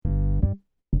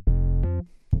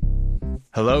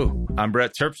Hello, I'm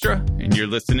Brett Terpstra, and you're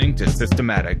listening to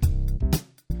Systematic.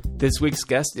 This week's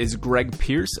guest is Greg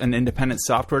Pierce, an independent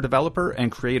software developer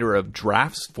and creator of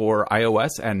Drafts for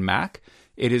iOS and Mac.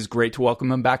 It is great to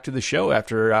welcome him back to the show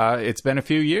after it's been a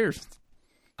few years.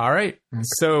 All right,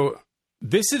 so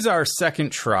this is our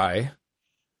second try.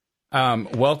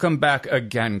 Welcome back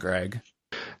again, Greg.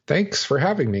 Thanks for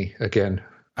having me again.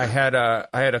 I had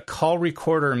a call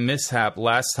recorder mishap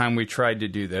last time we tried to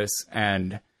do this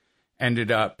and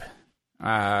ended up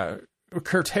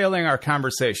curtailing our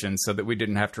conversation so that we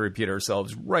didn't have to repeat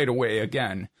ourselves right away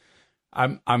again.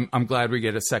 I'm glad we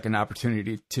get a second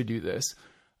opportunity to do this.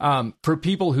 For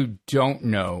people who don't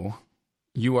know,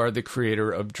 you are the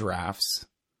creator of Drafts,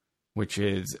 which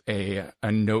is a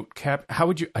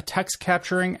text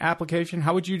capturing application?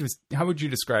 How would you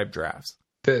describe Drafts?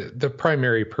 The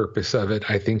primary purpose of it,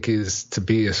 I think, is to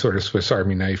be a sort of Swiss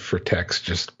Army knife for text,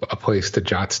 just a place to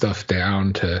jot stuff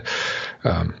down, to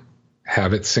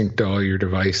have it synced to all your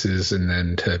devices, and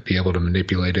then to be able to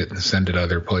manipulate it and send it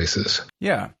other places.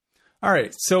 Yeah. All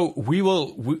right. So we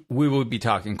will be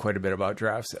talking quite a bit about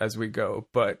Drafts as we go.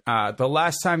 But the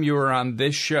last time you were on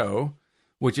this show,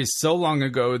 which is so long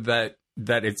ago that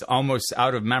it's almost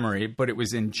out of memory, but it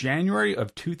was in January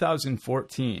of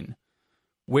 2014,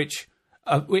 which...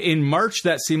 in March,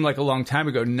 that seemed like a long time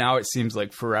ago. Now it seems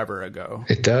like forever ago.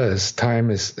 It does.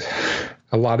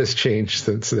 A lot has changed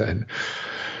since then.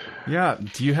 Yeah.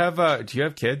 Do you have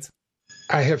kids?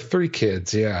 I have 3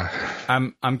 kids. Yeah.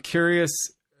 I'm curious.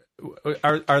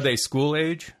 Are they school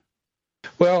age?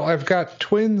 Well, I've got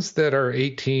twins that are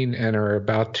 18 and are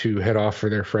about to head off for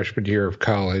their freshman year of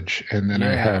college. And then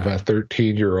I have a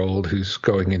 13-year-old who's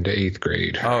going into 8th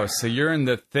grade. Oh, so you're in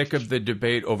the thick of the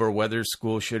debate over whether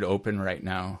school should open right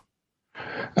now.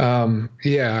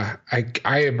 Yeah, I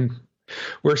am.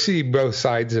 We're seeing both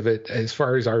sides of it. As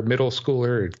far as our middle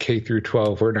schooler at K through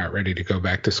 12, we're not ready to go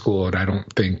back to school. And I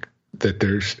don't think that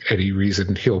there's any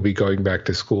reason he'll be going back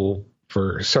to school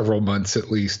for several months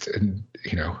at least, and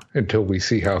until we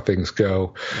see how things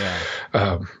go.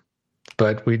 Yeah.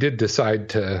 But we did decide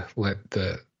to let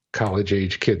the college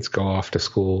age kids go off to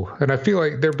school, and I feel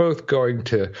like they're both going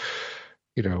to,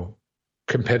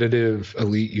 competitive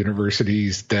elite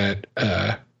universities that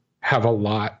have a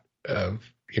lot of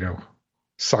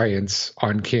science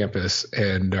on campus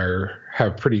and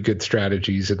have pretty good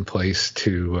strategies in place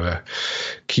to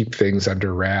keep things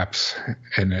under wraps.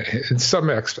 And in some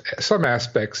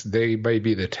aspects, they may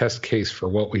be the test case for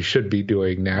what we should be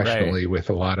doing nationally, right,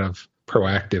 with a lot of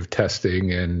proactive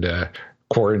testing and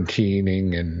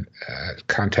quarantining and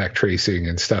contact tracing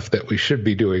and stuff that we should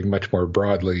be doing much more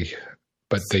broadly,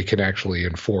 but they can actually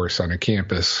enforce on a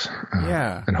campus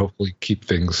and hopefully keep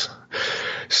things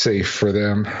safe for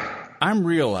them. I'm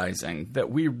realizing that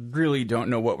we really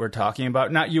don't know what we're talking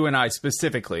about. Not you and I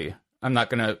specifically. I'm not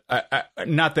going to,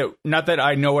 not that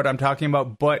I know what I'm talking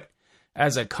about, but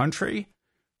as a country,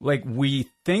 like, we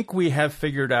think we have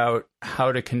figured out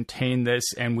how to contain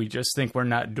this and we just think we're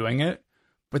not doing it.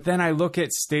 But then I look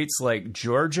at states like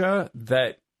Georgia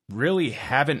that really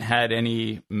haven't had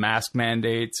any mask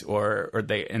mandates or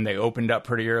they opened up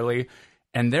pretty early,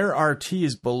 and their RT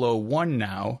is below 1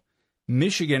 now.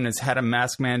 Michigan has had a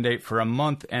mask mandate for a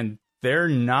month, and they're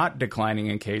not declining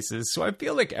in cases. So I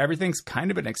feel like everything's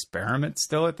kind of an experiment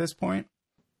still at this point.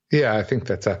 Yeah, I think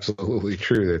that's absolutely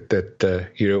true. That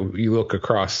you look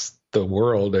across the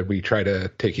world and we try to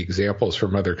take examples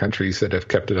from other countries that have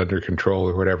kept it under control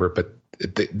or whatever, but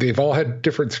they've all had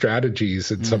different strategies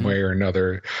in some way or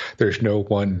another. There's no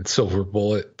one silver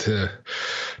bullet to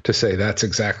say that's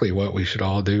exactly what we should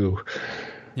all do.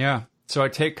 Yeah. So I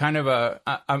take kind of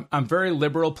I'm very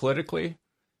liberal politically,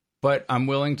 but I'm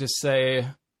willing to say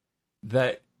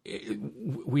that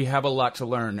we have a lot to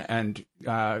learn, and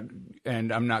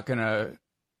I'm not going to,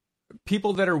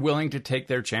 people that are willing to take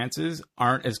their chances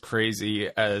aren't as crazy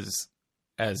as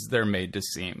they're made to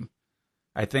seem.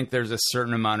 I think there's a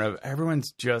certain amount of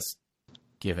everyone's just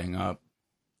giving up.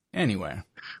 Anyway.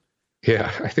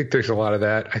 Yeah, I think there's a lot of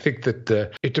that. I think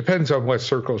that it depends on what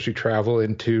circles you travel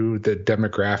into. The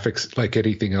demographics, like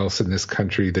anything else in this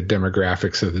country, the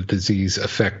demographics of the disease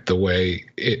affect the way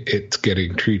it's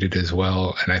getting treated as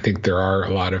well. And I think there are a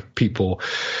lot of people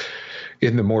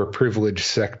in the more privileged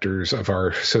sectors of our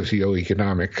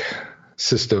socioeconomic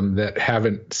system that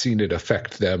haven't seen it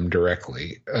affect them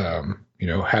directly.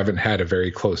 Haven't had a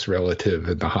very close relative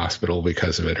in the hospital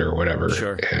because of it or whatever.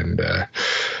 Sure. And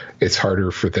it's harder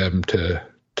for them to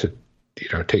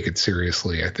take it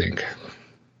seriously, I think.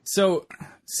 So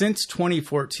since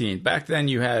 2014, back then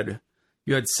you had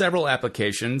several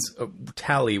applications.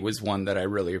 Tally was one that I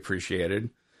really appreciated.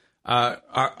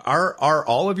 Are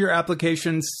all of your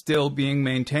applications still being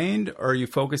maintained, or are you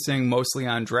focusing mostly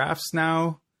on drafts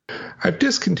now? I've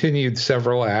discontinued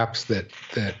several apps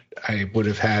that I would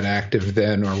have had active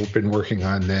then or been working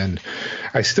on then.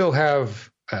 I still have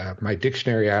my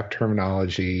dictionary app,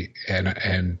 Terminology,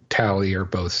 and Tally are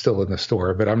both still in the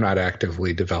store, but I'm not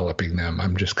actively developing them.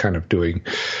 I'm just kind of doing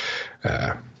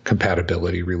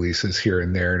compatibility releases here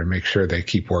and there to make sure they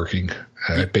keep working.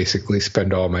 I basically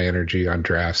spend all my energy on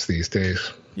drafts these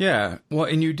days. Yeah. Well,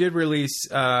 and you did release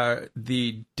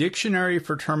the dictionary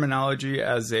for Terminology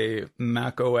as a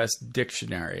Mac OS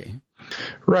dictionary.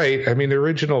 Right. I mean, the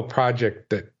original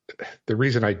project the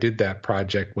reason I did that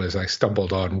project was I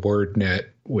stumbled on WordNet,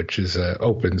 which is an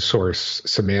open source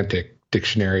semantic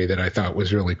dictionary that I thought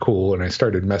was really cool. And I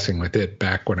started messing with it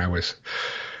back when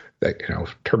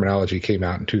Terminology came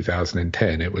out in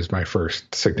 2010. It was my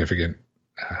first significant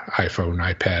iPhone,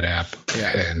 iPad app.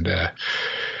 Yeah. And,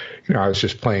 I was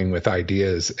just playing with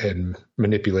ideas and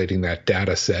manipulating that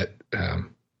data set.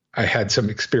 I had some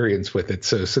experience with it.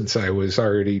 So since I was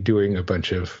already doing a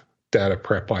bunch of data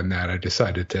prep on that, I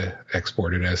decided to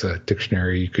export it as a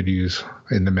dictionary you could use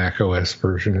in the Mac OS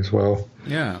version as well.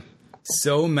 Yeah.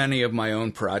 So many of my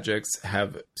own projects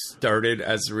have started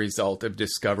as a result of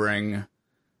discovering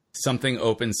something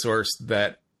open source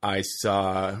that I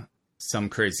saw some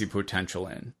crazy potential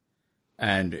in.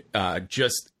 And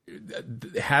just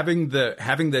having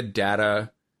the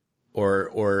data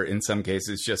or in some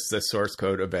cases just the source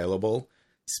code available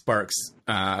sparks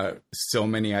so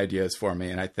many ideas for me.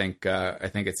 And I think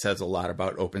it says a lot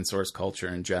about open source culture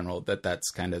in general,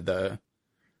 that's kind of the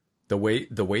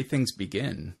way things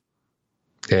begin.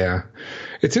 Yeah.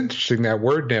 It's interesting that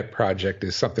WordNet project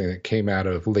is something that came out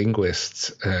of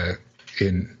linguists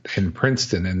in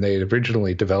Princeton, and they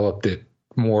originally developed it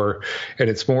more, and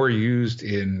it's more used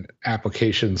in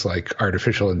applications like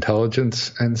artificial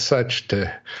intelligence and such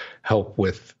to help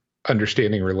with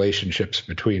understanding relationships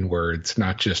between words,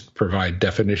 not just provide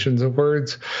definitions of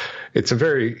words. It's a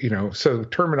very, so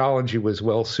Terminology was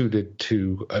well suited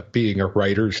to being a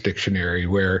writer's dictionary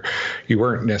where you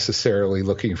weren't necessarily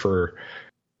looking for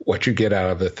what you get out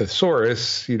of the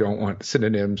thesaurus. You don't want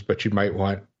synonyms, but you might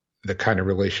want the kind of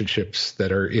relationships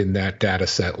that are in that data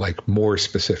set, like more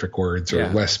specific words or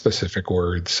less specific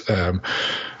words,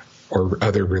 or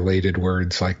other related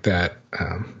words like that.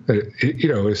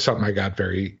 It was something I got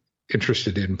very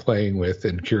interested in playing with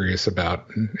and curious about.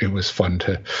 And it was fun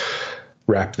to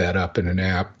wrap that up in an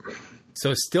app.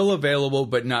 So still available,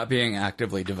 but not being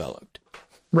actively developed.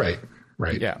 Right.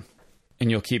 Yeah.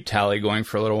 And you'll keep Tally going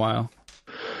for a little while?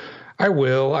 I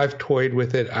will. I've toyed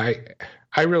with it.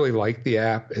 I really like the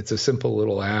app. It's a simple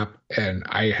little app, and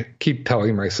I keep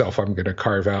telling myself I'm going to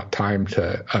carve out time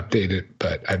to update it,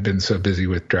 but I've been so busy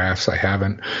with drafts I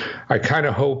haven't.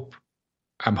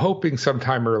 I'm hoping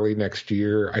sometime early next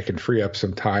year I can free up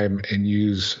some time and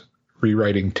use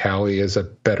rewriting Tally as a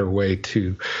better way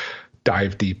to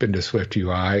dive deep into Swift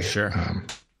UI. Sure.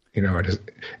 An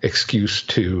excuse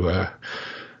to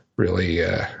really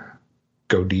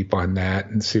go deep on that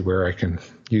and see where I can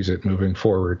use it moving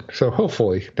forward. So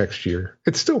hopefully next year.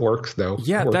 It still works though.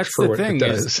 Yeah, that's the thing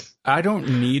is I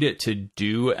don't need it to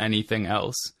do anything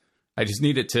else. I just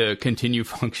need it to continue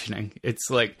functioning. It's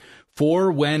like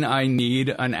for when I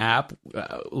need an app,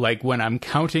 like when I'm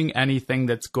counting anything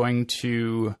that's going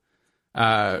to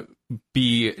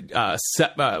be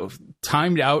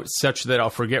timed out such that I'll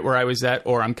forget where I was at,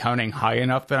 or I'm counting high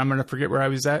enough that I'm going to forget where I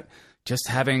was at. Just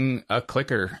having a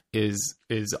clicker is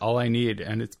all I need,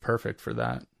 and it's perfect for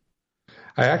that.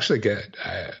 I actually get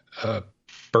a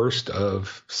burst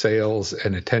of sales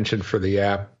and attention for the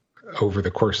app over the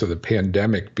course of the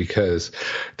pandemic because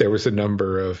there was a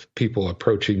number of people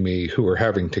approaching me who were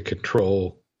having to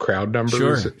control crowd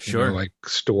numbers. Sure. Like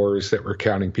stores that were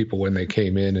counting people when they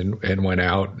came in and went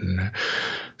out and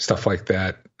stuff like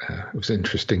that. It was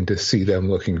interesting to see them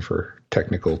looking for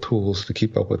technical tools to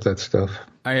keep up with that stuff.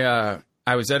 I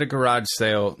was at a garage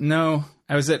sale. No,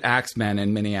 I was at Axeman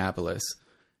in Minneapolis,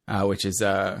 which is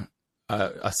a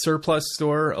surplus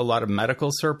store, a lot of medical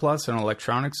surplus and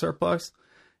electronic surplus.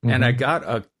 Mm-hmm. And I got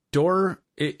a door.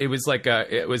 It was like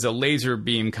it was a laser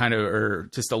beam kind of, or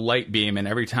just a light beam. And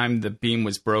every time the beam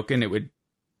was broken, it would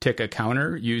tick a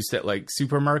counter used at like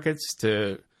supermarkets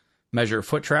to measure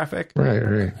foot traffic.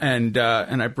 Right. And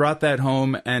I brought that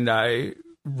home and I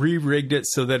re-rigged it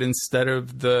so that instead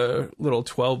of the little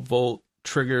 12-volt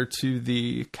trigger to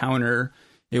the counter,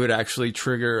 it would actually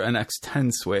trigger an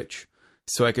X10 switch.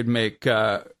 So I could make,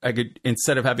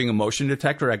 instead of having a motion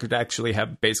detector, I could actually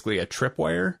have basically a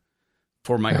tripwire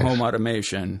for my home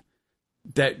automation.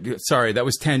 Sorry, that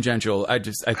was tangential. I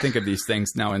think of these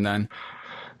things now and then.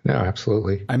 No,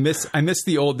 absolutely. I miss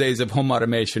the old days of home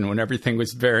automation when everything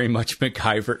was very much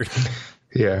MacGyver.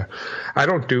 Yeah. I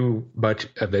don't do much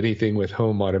of anything with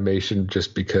home automation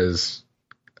just because,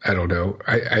 I don't know.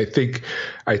 I think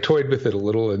I toyed with it a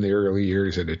little in the early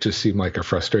years and it just seemed like a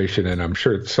frustration, and I'm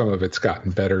sure some of it's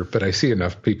gotten better, but I see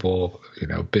enough people,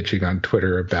 bitching on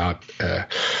Twitter about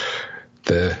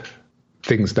the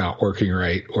things not working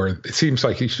right, or it seems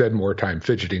like you spend more time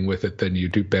fidgeting with it than you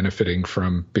do benefiting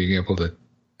from being able to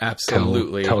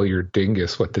absolutely tell your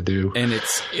dingus what to do. And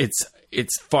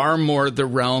it's far more the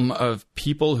realm of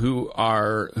people who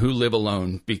live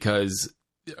alone, because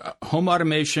home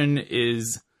automation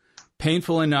is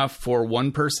painful enough for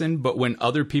one person, but when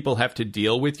other people have to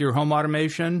deal with your home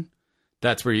automation,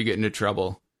 that's where you get into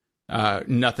trouble.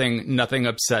 Nothing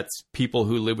upsets people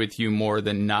who live with you more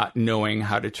than not knowing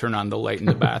how to turn on the light in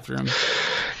the bathroom.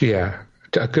 Yeah.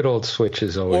 A good old switch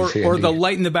is always handy. Or the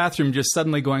light in the bathroom just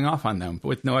suddenly going off on them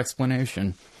with no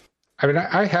explanation. I mean,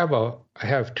 I have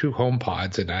two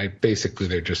HomePods, and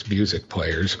they're just music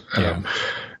players. Yeah.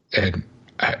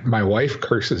 My wife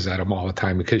curses at them all the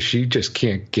time because she just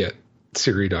can't get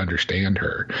Siri to understand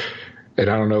her. And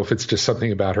I don't know if it's just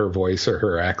something about her voice or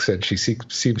her accent. She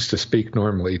seems to speak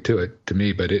normally to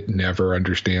me, but it never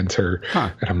understands her.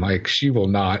 Huh. And I'm like, she will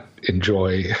not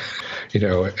enjoy,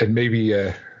 and maybe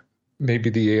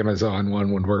the Amazon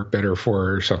one would work better for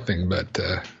her or something, but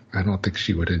I don't think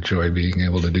she would enjoy being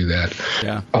able to do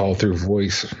that all through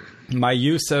voice. My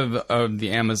use of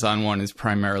the Amazon one is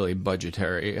primarily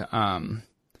budgetary,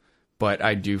 but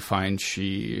I do find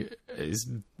she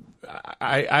is...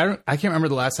 I can't remember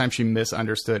the last time she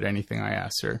misunderstood anything I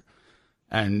asked her,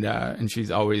 and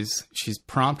she's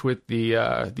prompt with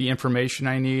the information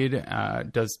I need.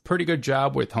 Does pretty good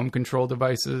job with home control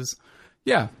devices.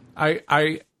 Yeah,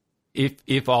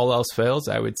 if all else fails,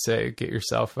 I would say get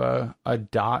yourself a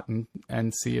Dot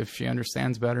and see if she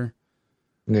understands better.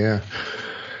 Yeah,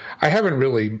 I haven't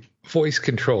really. Voice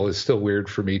control is still weird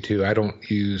for me too. I don't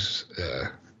use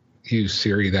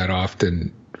Siri that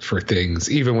often for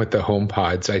things. Even with the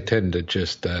HomePods, I tend to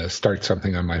just start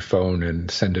something on my phone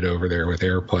and send it over there with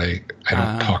AirPlay. I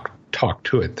don't talk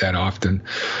to it that often,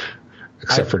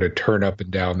 except for to turn up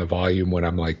and down the volume when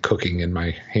I'm like cooking and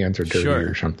my hands are dirty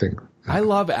or something. I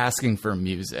love asking for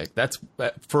music. That's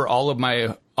for all of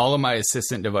my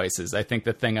assistant devices. I think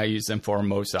the thing I use them for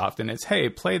most often is, hey,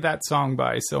 play that song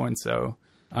by so and so.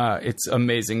 It's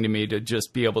amazing to me to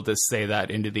just be able to say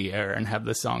that into the air and have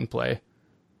the song play.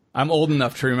 I'm old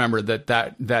enough to remember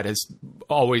that has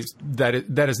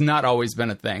not always been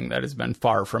a thing. That has been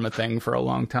far from a thing for a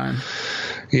long time.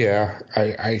 Yeah,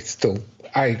 I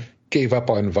gave up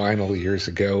on vinyl years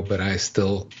ago, but I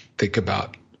still think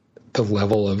about the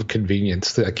level of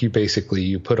convenience. Like you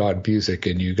put on music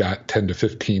and you got 10 to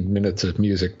 15 minutes of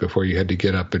music before you had to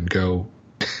get up and go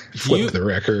flip the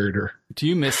record. Do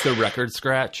you miss the record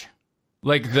scratch?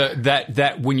 Like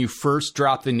that when you first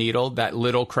drop the needle, that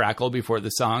little crackle before the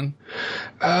song?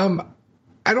 I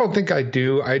don't think I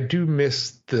do. I do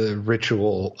miss the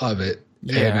ritual of it.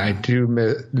 Yeah. And I do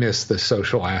miss the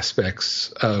social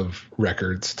aspects of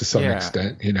records to some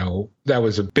extent. That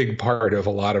was a big part of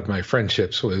a lot of my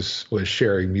friendships was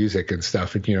sharing music and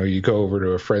stuff. And, you go over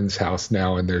to a friend's house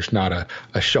now and there's not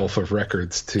a shelf of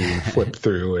records to flip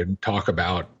through and talk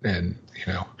about. And,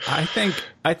 I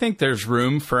think there's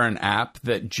room for an app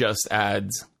that just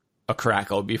adds a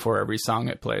crackle before every song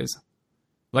it plays.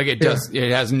 Like it does,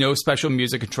 It has no special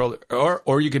music controller,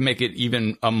 or you can make it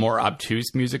even a more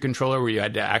obtuse music controller where you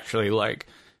had to actually like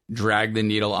drag the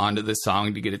needle onto the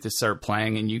song to get it to start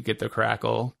playing, and you get the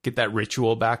crackle, get that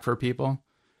ritual back for people.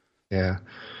 Yeah,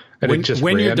 and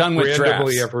when you're done with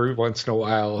randomly drafts, every once in a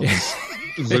while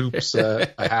loops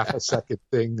a half a second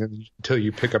thing until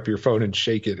you pick up your phone and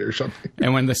shake it or something.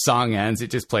 And when the song ends,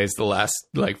 it just plays the last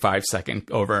like 5 second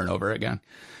over and over again.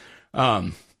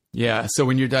 Yeah, so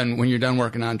when you're done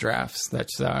working on drafts,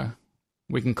 that's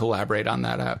we can collaborate on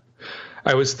that app.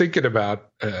 I was thinking about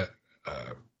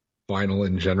vinyl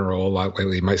in general a lot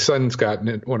lately.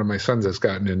 One of my sons has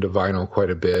gotten into vinyl quite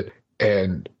a bit,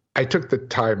 and I took the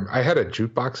time. I had a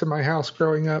jukebox in my house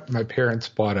growing up. My parents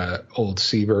bought a old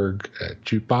Seeburg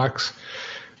jukebox,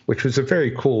 which was a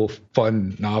very cool,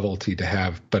 fun novelty to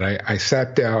have. But I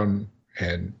sat down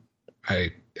and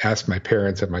I asked my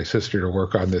parents and my sister to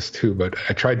work on this too, but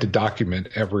I tried to document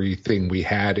everything we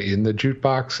had in the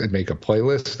jukebox and make a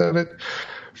playlist of it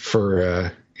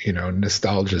for,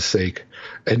 nostalgia's sake.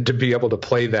 And to be able to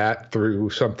play that through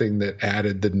something that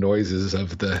added the noises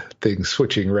of the thing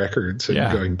switching records and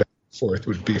going back and forth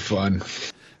would be fun.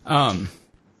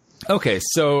 Okay,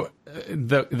 so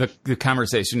the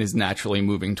conversation is naturally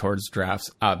moving towards drafts,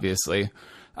 obviously.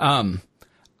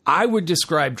 I would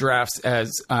describe drafts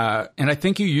as, and I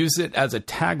think you use it as a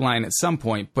tagline at some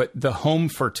point, but the home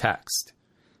for text,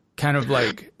 kind of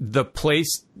like the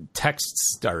place text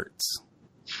starts.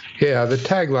 Yeah, the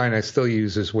tagline I still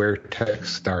use is where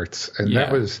text starts. And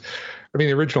that was,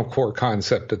 the original core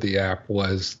concept of the app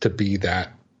was to be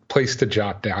that place to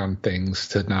jot down things,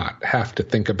 to not have to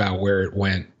think about where it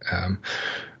went.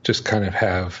 Just kind of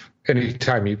have,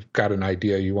 anytime you've got an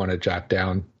idea you want to jot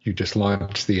down, you just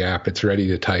launch the app. It's ready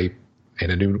to type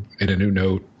in a new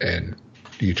note, and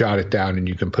you jot it down and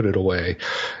you can put it away.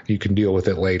 You can deal with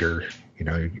it later.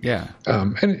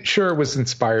 And sure, it was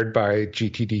inspired by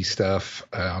GTD stuff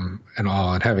and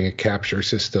all, and having a capture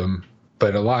system.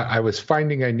 But I was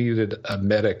finding I needed a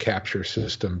meta capture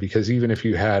system, because even if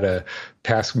you had a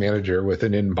task manager with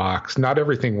an inbox, not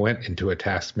everything went into a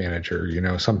task manager.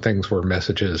 Some things were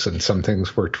messages and some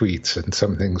things were tweets and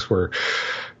some things were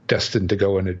destined to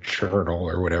go in a journal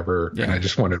or whatever. Yeah. And I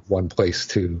just wanted one place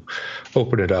to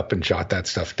open it up and jot that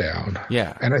stuff down.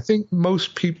 Yeah. And I think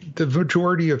most people, the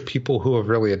majority of people who have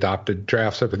really adopted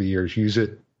drafts over the years, use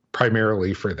it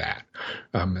primarily for that.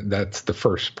 That's the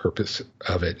first purpose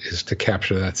of it, is to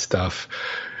capture that stuff.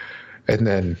 And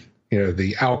then,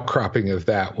 the outcropping of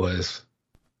that was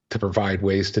to provide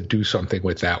ways to do something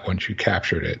with that once you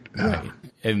captured it. Right.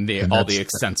 And all the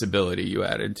extensibility you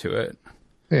added to it.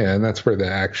 Yeah, and that's where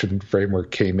the action framework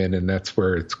came in, and that's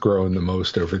where it's grown the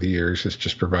most over the years, is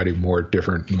just providing more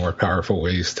different, more powerful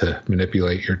ways to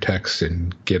manipulate your text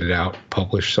and get it out,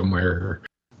 published somewhere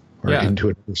or into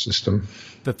another system.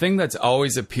 The thing that's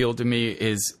always appealed to me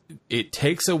is it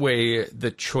takes away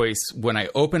the choice when I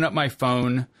open up my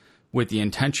phone with the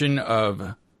intention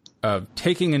of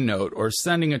taking a note or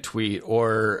sending a tweet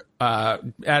or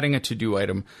adding a to-do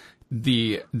item,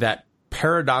 that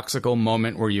paradoxical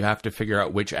moment where you have to figure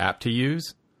out which app to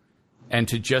use, and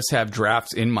to just have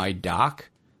drafts in my dock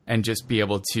and just be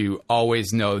able to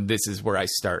always know this is where I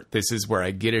start. This is where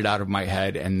I get it out of my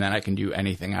head, and then I can do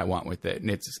anything I want with it.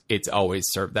 And it's always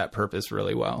served that purpose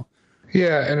really well.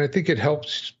 Yeah, and I think it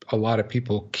helps a lot of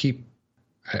people keep,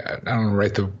 I don't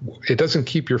know, it doesn't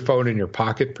keep your phone in your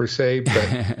pocket per se,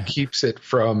 but keeps it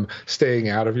from staying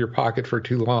out of your pocket for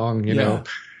too long. You know,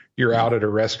 you're out at a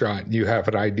restaurant, you have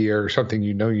an idea or something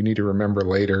you need to remember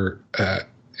later,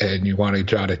 and you want to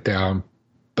jot it down,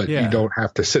 but you don't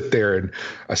have to sit there and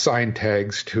assign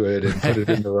tags to it and put it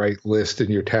in the right list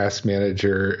in your task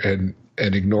manager and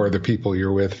ignore the people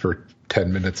you're with for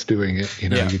 10 minutes doing it.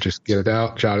 You just get it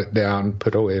out, jot it down,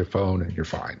 put away a phone, and you're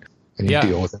fine. And you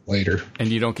deal with it later. And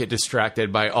you don't get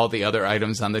distracted by all the other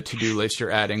items on the to-do list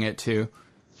you're adding it to.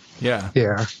 Yeah.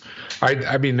 Yeah.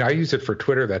 I mean, I use it for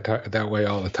Twitter that way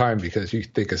all the time, because you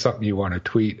think of something you want to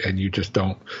tweet and you just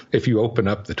don't. If you open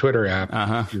up the Twitter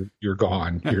app, you're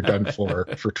gone. You're done for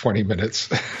 20 minutes.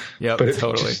 Yep, but if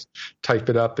totally. you just type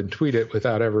it up and tweet it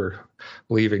without ever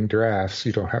leaving drafts,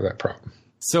 you don't have that problem.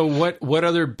 So what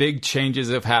other big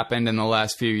changes have happened in the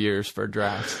last few years for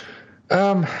drafts?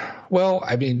 Well,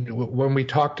 I mean, when we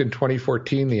talked in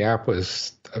 2014, the app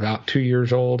was about 2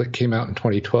 years old. It came out in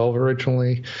 2012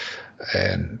 originally,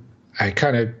 and I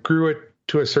kind of grew it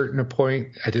to a certain point.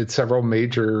 I did several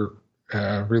major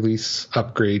release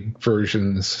upgrade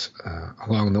versions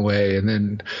along the way, and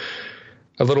then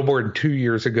a little more than 2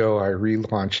 years ago, I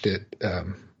relaunched it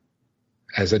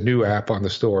as a new app on the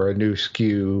store, a new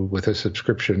SKU with a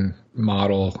subscription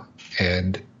model.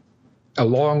 And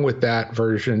along with that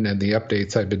version and the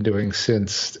updates I've been doing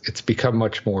since, it's become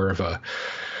much more of a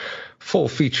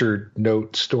full-featured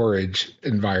note storage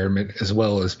environment, as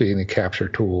well as being a capture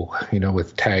tool,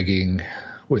 with tagging,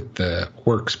 with the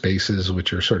workspaces,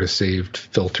 which are sort of saved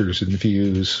filters and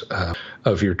views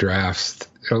of your drafts.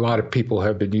 A lot of people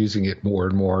have been using it more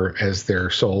and more as their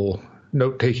sole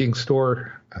note-taking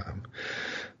store,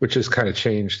 which has kind of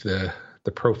changed the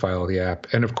profile of the app.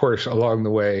 And, of course, along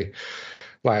the way,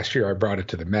 last year I brought it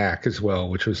to the Mac as well,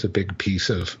 which was a big piece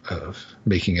of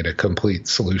making it a complete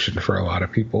solution for a lot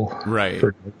of people. Right.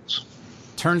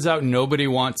 Turns out nobody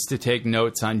wants to take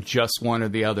notes on just one or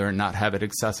the other and not have it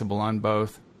accessible on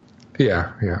both.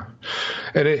 Yeah, yeah.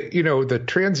 And the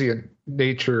transient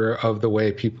nature of the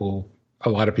way a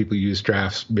lot of people use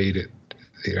drafts made it,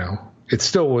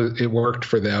 it worked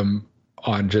for them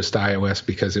on just iOS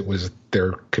because it was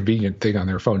their convenient thing on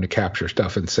their phone to capture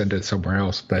stuff and send it somewhere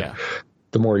else. But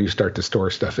the more you start to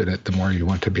store stuff in it, the more you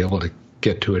want to be able to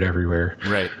get to it everywhere.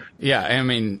 Right. Yeah. I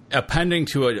mean, appending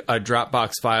to a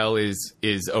Dropbox file is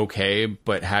okay,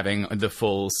 but having the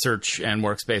full search and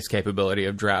workspace capability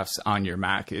of drafts on your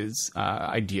Mac is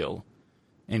ideal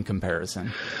in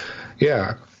comparison.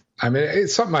 Yeah. I mean,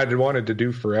 it's something I'd wanted to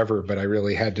do forever, but I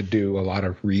really had to do a lot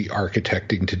of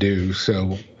re-architecting to do.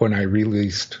 So when I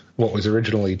released what was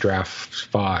originally Draft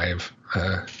 5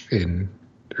 in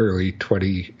early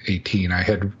 2018, I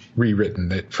had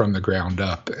rewritten it from the ground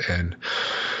up. And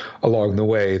along the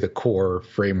way, the core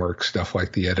framework stuff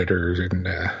like the editors and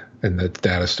the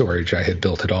data storage, I had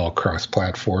built it all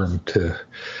cross-platform to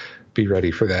be ready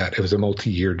for that. It was a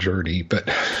multi-year journey, but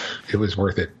it was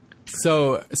worth it.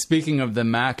 So speaking of the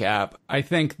Mac app, I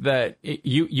think that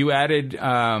you added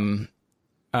kind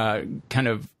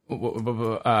of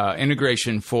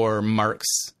integration for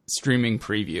Mark's streaming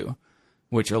preview,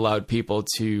 which allowed people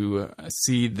to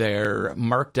see their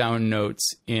markdown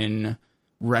notes in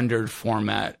rendered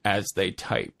format as they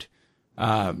typed.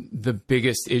 The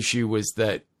biggest issue was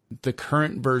that the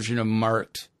current version of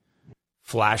Marked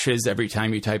flashes every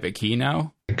time you type a key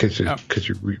now. Because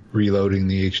you're reloading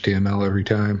the HTML every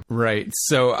time. Right.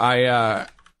 So I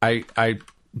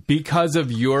because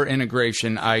of your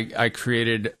integration, I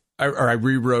created or I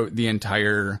rewrote the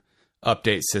entire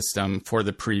update system for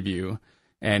the preview,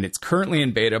 and it's currently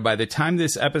in beta. By the time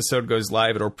this episode goes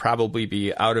live, it'll probably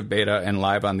be out of beta and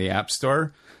live on the App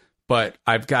Store. But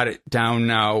I've got it down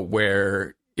now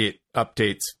where it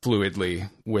updates fluidly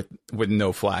with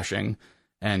no flashing.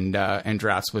 And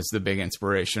Drafts was the big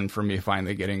inspiration for me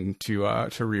finally getting to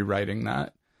rewriting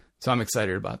that. So I'm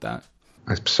excited about that.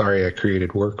 I'm sorry I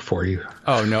created work for you.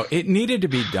 Oh, no, it needed to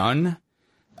be done.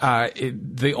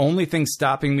 The only thing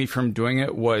stopping me from doing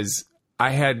it was I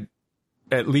had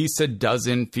at least a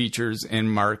dozen features in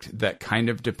Marked that kind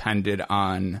of depended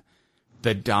on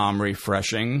the DOM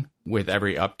refreshing with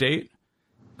every update.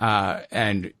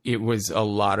 And it was a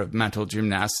lot of mental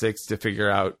gymnastics to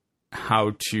figure out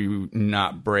how to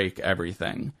not break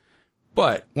everything.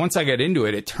 But once I get into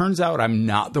it, it turns out I'm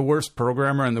not the worst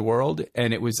programmer in the world,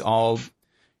 and it was all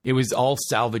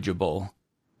salvageable.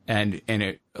 And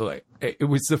it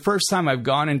was the first time I've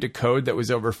gone into code that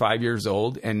was over 5 years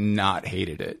old and not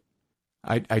hated it.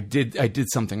 I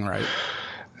did something right.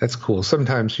 That's cool.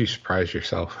 Sometimes you surprise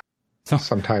yourself.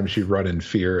 Sometimes you run in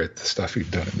fear at the stuff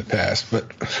you've done in the past,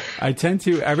 but I tend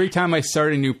to, every time I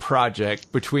start a new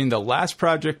project, between the last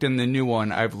project and the new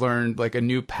one, I've learned like a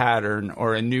new pattern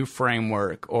or a new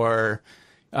framework, or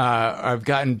I've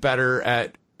gotten better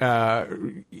at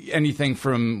anything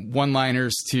from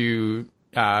one-liners to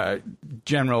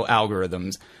general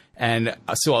algorithms. And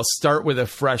so I'll start with a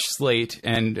fresh slate,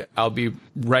 and I'll be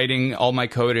writing all my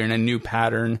code in a new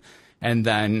pattern, and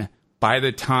then by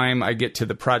the time I get to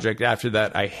the project after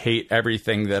that, I hate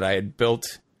everything that I had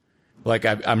built. Like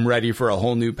I'm ready for a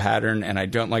whole new pattern, and I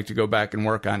don't like to go back and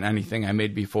work on anything I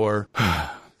made before.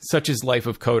 Such is life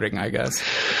of coding, I guess.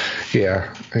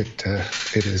 Yeah, it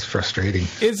is frustrating.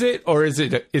 Is it, or is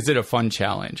it a fun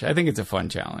challenge? I think it's a fun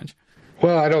challenge.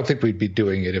 Well, I don't think we'd be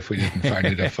doing it if we didn't find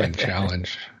it a fun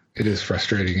challenge. It is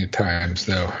frustrating at times,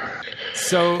 though.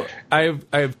 So I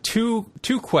have two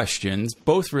questions,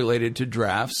 both related to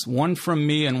Drafts. One from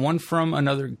me and one from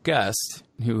another guest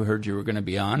who heard you were going to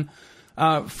be on.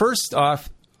 First off,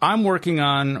 I'm working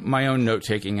on my own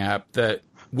note-taking app that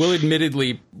will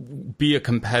admittedly be a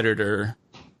competitor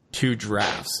to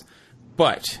Drafts.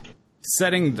 But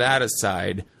setting that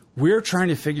aside, we're trying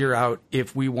to figure out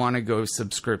if we want to go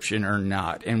subscription or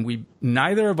not. And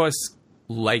neither of us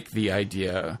like the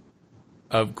idea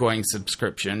of going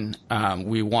subscription.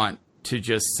 We want to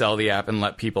just sell the app and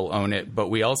let people own it, but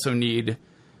we also need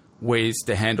ways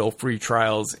to handle free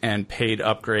trials and paid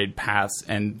upgrade paths,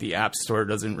 and the App Store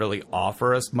doesn't really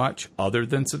offer us much other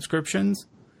than subscriptions.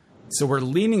 So we're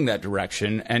leaning that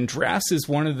direction, and Drafts is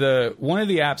one of the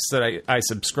apps that I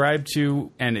subscribe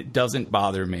to, and it doesn't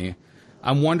bother me.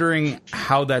 I'm wondering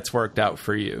how that's worked out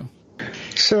for you.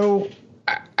 So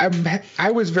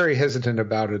I was very hesitant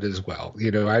about it as well.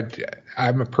 You know,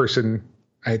 I'm a person,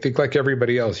 I think like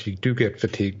everybody else, you do get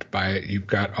fatigued by it. You've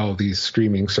got all these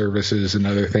streaming services and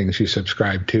other things you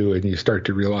subscribe to, and you start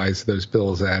to realize those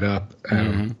bills add up.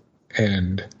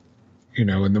 And, you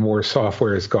know, and the more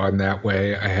software has gone that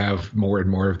way, I have more and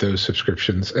more of those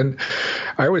subscriptions. And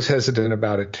I was hesitant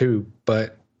about it too,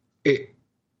 but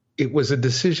it was a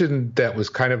decision that was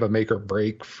kind of a make or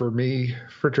break for me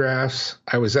for Drafts.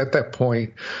 I was at that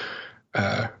point,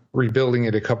 rebuilding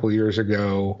it a couple of years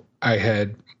ago. I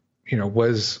had, you know,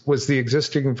 was the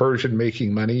existing version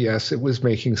making money? Yes, it was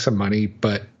making some money,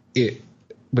 but it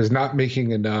was not making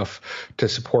enough to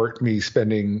support me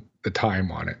spending the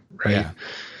time on it. Right. Yeah.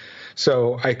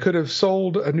 So I could have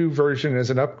sold a new version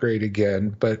as an upgrade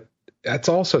again, but that's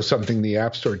also something the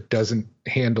App Store doesn't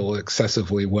handle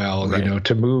excessively well. Right.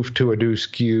 To move to a new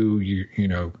SKU,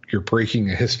 you're breaking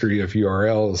a history of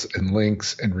URLs and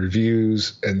links and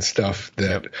reviews and stuff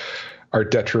that are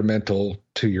detrimental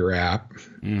to your app.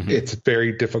 Mm-hmm. It's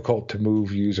very difficult to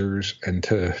move users and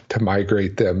to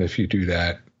migrate them if you do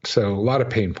that. So a lot of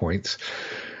pain points.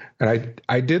 And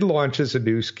I did launch as a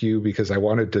new SKU because I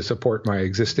wanted to support my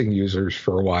existing users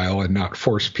for a while and not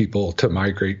force people to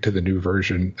migrate to the new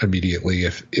version immediately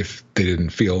if they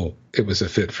didn't feel it was a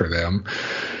fit for them.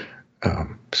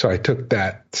 So I took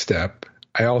that step.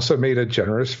 I also made a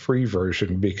generous free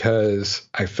version because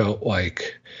I felt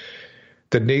like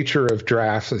the nature of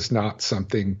drafts is not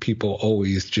something people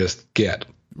always just get.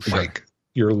 Sure. Like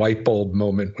your light bulb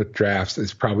moment with drafts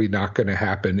is probably not going to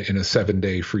happen in a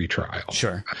 7-day free trial.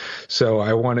 Sure. So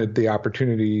I wanted the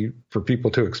opportunity for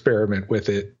people to experiment with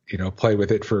it, play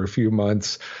with it for a few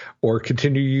months or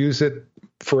continue to use it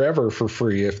forever for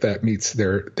free if that meets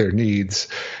their needs,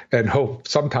 and hope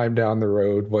sometime down the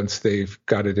road, once they've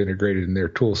got it integrated in their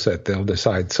tool set, they'll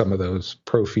decide some of those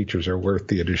pro features are worth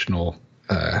the additional,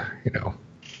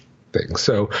 things.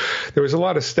 So there was a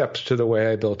lot of steps to the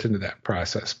way I built into that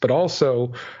process, but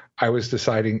also I was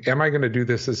deciding, am I going to do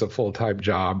this as a full-time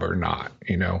job or not?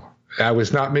 I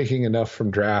was not making enough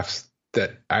from drafts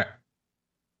that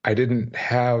I didn't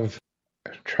have,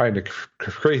 I'm trying to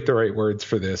create the right words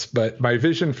for this, but my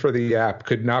vision for the app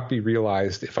could not be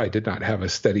realized if I did not have a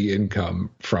steady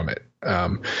income from it.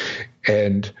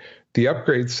 And the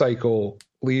upgrade cycle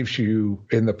leaves you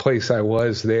in the place I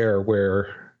was there,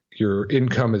 where your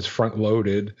income is front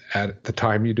loaded at the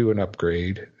time you do an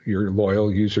upgrade. Your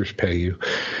loyal users pay you.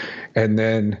 And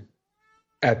then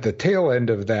at the tail end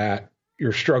of that,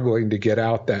 you're struggling to get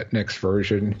out that next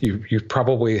version. You've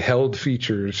probably held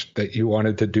features that you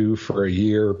wanted to do for a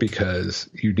year because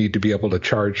you need to be able to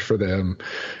charge for them,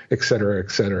 et cetera,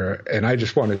 et cetera. And I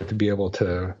just wanted to be able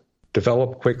to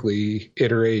develop quickly,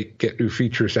 iterate, get new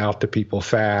features out to people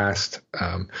fast,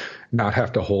 not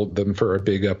have to hold them for a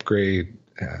big upgrade.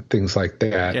 Things like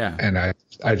that. Yeah. And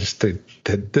I just think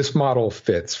that this model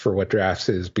fits for what drafts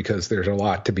is because there's a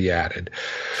lot to be added.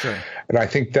 Sure. And I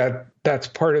think that's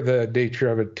part of the nature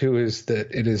of it too, is that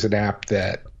it is an app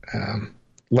that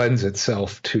lends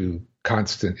itself to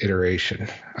constant iteration.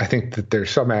 I think that there's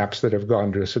some apps that have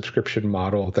gone to a subscription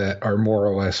model that are more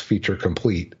or less feature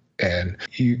complete, and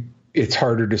it's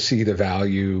harder to see the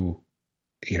value,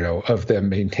 of them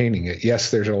maintaining it. Yes,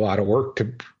 there's a lot of work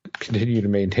to continue to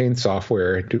maintain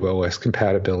software and do OS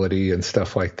compatibility and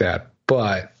stuff like that,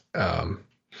 but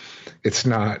it's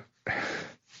not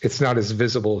as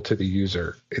visible to the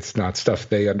user. It's not stuff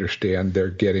they understand they're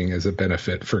getting as a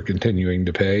benefit for continuing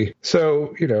to pay.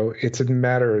 So, it's a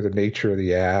matter of the nature of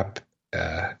the app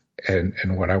and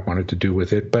what I wanted to do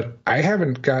with it. But I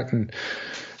haven't gotten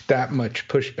that much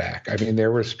pushback. I mean,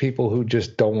 there was people who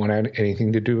just don't want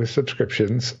anything to do with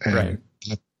subscriptions, and right.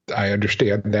 I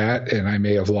understand that, and I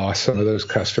may have lost some of those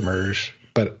customers,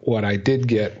 but what I did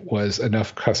get was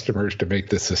enough customers to make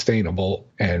this sustainable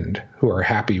and who are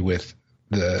happy with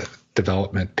the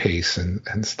development pace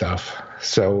and stuff.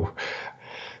 So,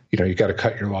 you got to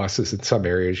cut your losses in some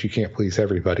areas. You can't please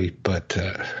everybody, but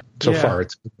so far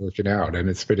it's been working out, and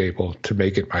it's been able to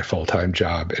make it my full-time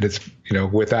job. And it's,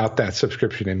 without that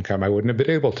subscription income, I wouldn't have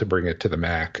been able to bring it to the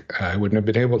Mac. I wouldn't have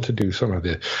been able to do some of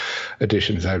the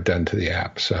additions I've done to the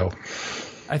app. So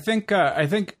I think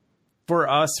for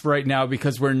us right now,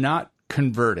 because we're not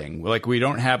converting, like we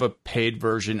don't have a paid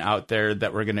version out there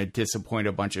that we're going to disappoint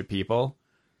a bunch of people.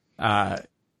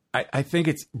 I think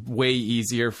it's way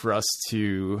easier for us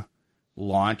to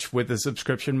launch with a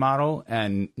subscription model,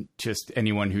 and just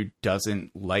anyone who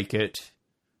doesn't like it,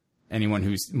 anyone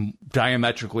who's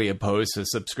diametrically opposed to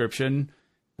subscription,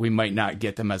 we might not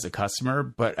get them as a customer.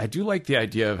 But I do like the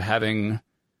idea of having,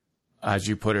 as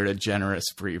you put it, a generous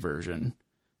free version,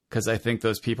 because I think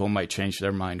those people might change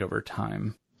their mind over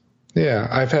time. Yeah,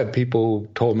 I've had people who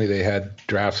told me they had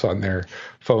drafts on their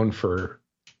phone for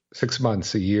 6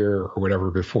 months, a year, or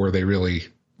whatever before they really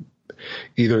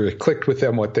either clicked with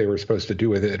them what they were supposed to do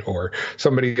with it, or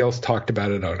somebody else talked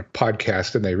about it on a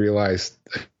podcast and they realized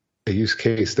a use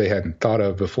case they hadn't thought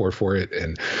of before for it,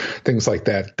 and things like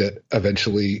that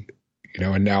eventually,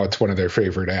 and now it's one of their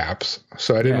favorite apps.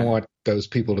 So I didn't want those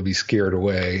people to be scared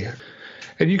away.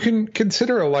 And you can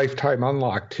consider a lifetime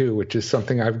unlock too, which is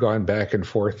something I've gone back and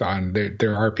forth on.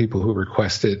 There are people who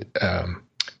request it.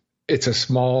 It's a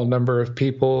small number of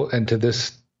people, and to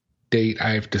this date,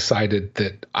 I've decided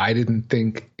that I didn't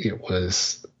think it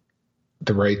was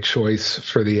the right choice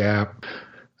for the app.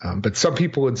 But some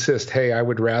people insist, hey, I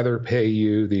would rather pay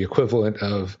you the equivalent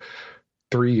of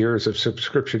 3 years of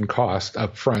subscription cost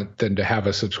up front than to have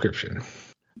a subscription.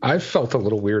 I've felt a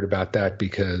little weird about that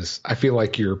because I feel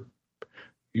like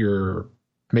you're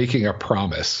making a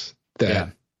promise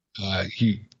that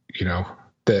you know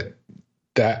that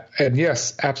and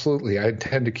yes, absolutely, I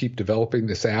intend to keep developing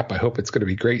this app. I hope it's going to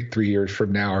be great 3 years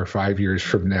from now or 5 years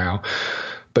from now.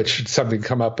 But should something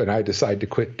come up and I decide to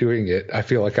quit doing it, I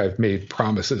feel like I've made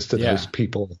promises to those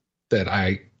people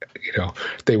that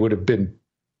they would have been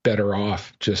better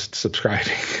off just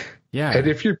subscribing. Yeah. And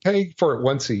if you're paying for it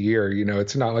once a year,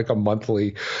 it's not like a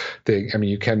monthly thing. I mean,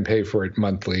 you can pay for it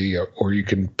monthly, or you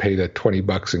can pay the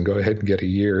 $20 and go ahead and get a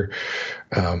year.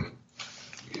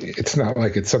 It's not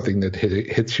like it's something that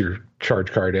hits your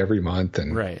charge card every month.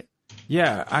 And right.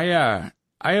 Yeah.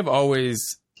 I have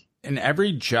always, in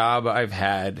every job I've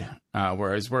had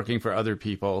where I was working for other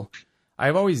people,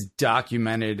 I've always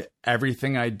documented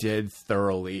everything I did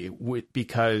thoroughly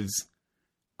because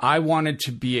I wanted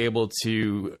to be able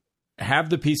to have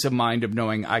the peace of mind of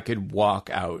knowing I could walk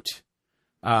out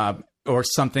or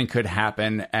something could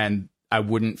happen and I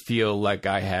wouldn't feel like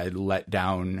I had let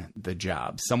down the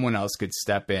job. Someone else could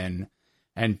step in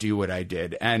and do what I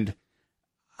did. And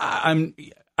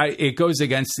it goes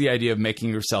against the idea of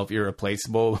making yourself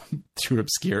irreplaceable through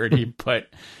obscurity, but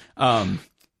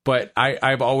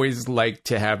I've always liked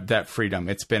to have that freedom.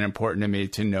 It's been important to me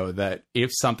to know that if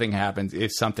something happens,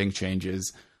 if something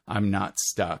changes, I'm not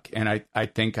stuck. And I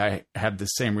think I have the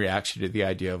same reaction to the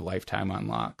idea of lifetime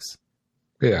unlocks.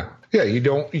 Yeah. Yeah.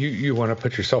 You want to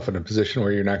put yourself in a position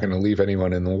where you're not going to leave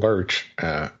anyone in the lurch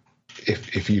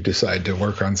if you decide to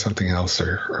work on something else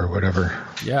or whatever.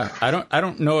 Yeah. I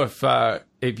don't know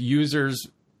if users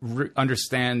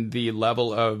understand the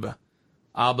level of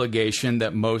obligation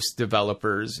that most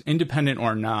developers, independent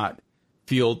or not,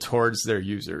 feel towards their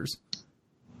users.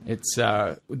 It's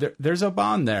there's a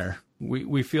bond there.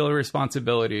 We feel a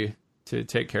responsibility to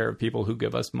take care of people who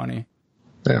give us money.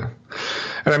 Yeah.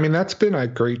 And I mean, that's been a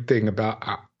great thing about,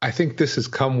 I think this has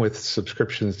come with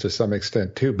subscriptions to some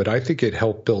extent too, but I think it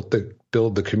helped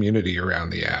build the community around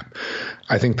the app.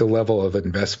 I think the level of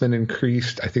investment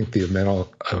increased. I think the amount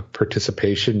of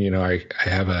participation, I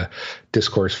have a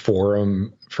discourse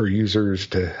forum for users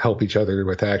to help each other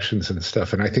with actions and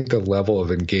stuff. And I think the level of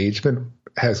engagement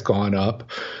has gone up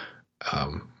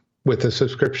with the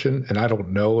subscription. And I don't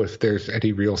know if there's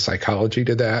any real psychology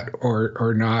to that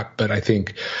or not, but I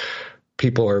think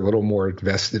people are a little more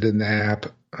invested in the app.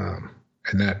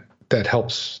 And that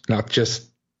helps not just,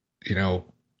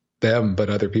 them, but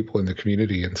other people in the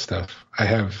community and stuff. I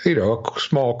have, a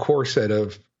small core set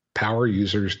of power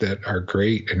users that are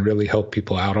great and really help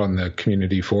people out on the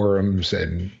community forums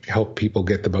and help people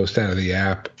get the most out of the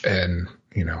app. And,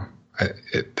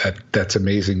 that's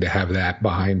amazing to have that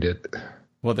behind it.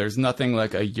 Well, there's nothing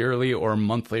like a yearly or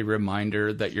monthly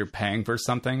reminder that you're paying for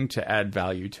something to add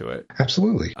value to it.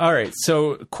 Absolutely. All right.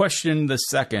 So question the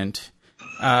second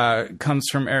comes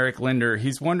from Eric Linder.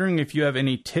 He's wondering if you have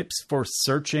any tips for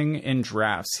searching in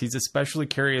drafts. He's especially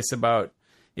curious about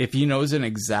if he knows an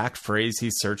exact phrase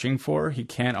he's searching for. He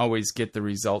can't always get the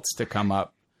results to come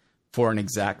up for an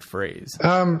exact phrase.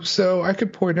 So I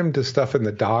could point him to stuff in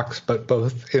the docs, but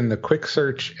both in the quick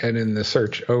search and in the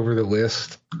search over the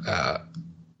list,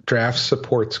 Drafts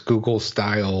supports Google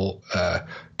style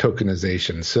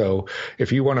tokenization. So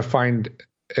if you want to find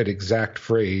an exact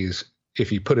phrase,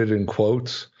 if you put it in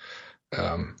quotes,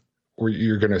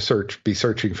 you're going to be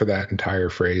searching for that entire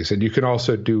phrase. And you can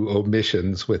also do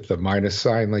omissions with the minus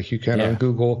sign like you can on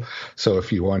Google. So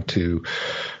if you want to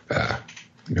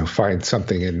find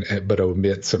something but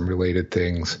omit some related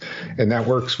things, and that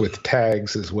works with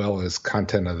tags as well as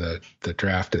content of the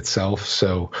draft itself.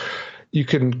 So you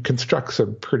can construct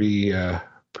some pretty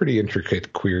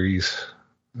intricate queries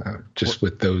just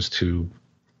with those two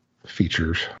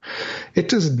features. It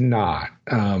does not.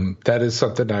 That is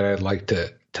something that I'd like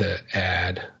to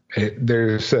add.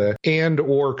 There's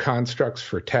and/or constructs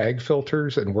for tag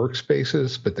filters and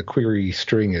workspaces, but the query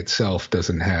string itself does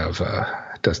not have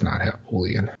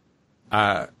Boolean.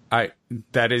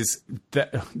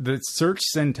 The search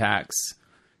syntax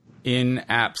in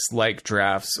apps like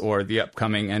Drafts or the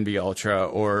upcoming NB Ultra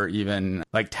or even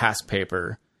like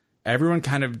TaskPaper, everyone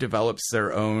kind of develops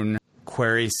their own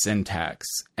query syntax.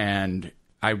 And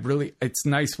it's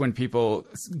nice when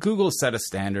Google set a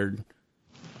standard,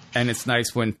 and it's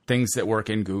nice when things that work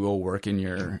in Google work in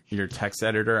your text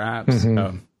editor apps.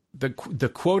 Mm-hmm. The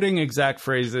quoting exact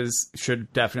phrases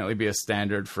should definitely be a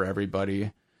standard for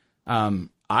everybody. Our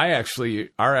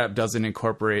app doesn't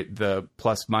incorporate the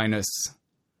plus minus.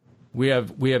 We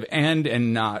have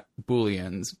and not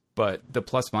Booleans, but the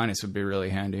plus minus would be really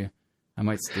handy. I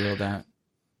might steal that.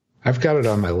 I've got it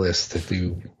on my list to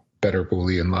do better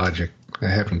Boolean logic. I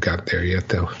haven't got there yet,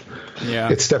 though. Yeah.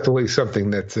 It's definitely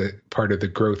something that's a part of the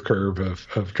growth curve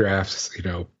of drafts.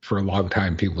 For a long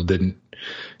time, people didn't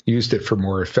used it for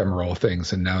more ephemeral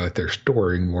things. And now that they're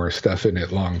storing more stuff in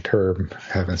it long term,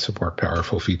 having some more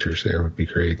powerful features there would be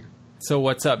great. So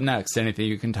what's up next? Anything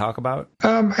you can talk about?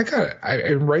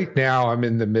 Right now I'm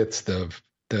in the midst of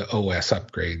the OS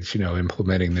upgrades,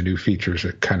 implementing the new features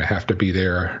that kind of have to be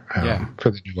there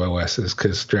for the new OSs,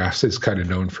 because Drafts is kind of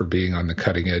known for being on the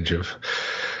cutting edge of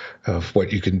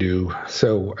what you can do.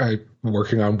 So I'm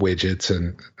working on widgets,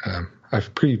 and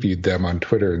I've previewed them on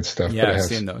Twitter and stuff. Yeah, I've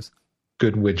seen those.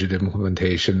 Good widget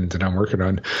implementations, and I'm working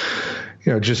on,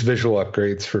 just visual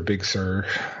upgrades for Big Sur,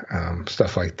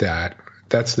 stuff like that.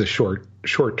 That's the short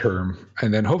term.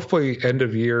 And then hopefully end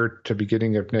of year to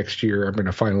beginning of next year, I'm going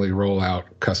to finally roll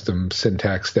out custom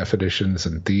syntax definitions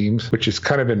and themes, which has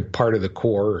kind of been part of the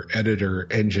core editor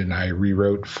engine I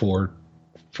rewrote for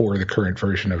the current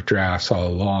version of Drafts all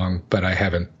along, but I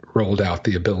haven't rolled out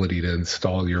the ability to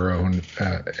install your own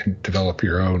and develop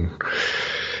your own.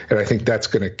 And I think that's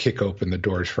going to kick open the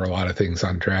doors for a lot of things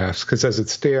on Drafts, because as it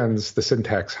stands, the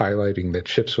syntax highlighting that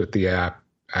ships with the app,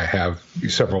 I have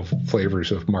several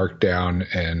flavors of Markdown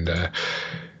and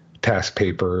task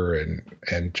paper and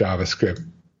JavaScript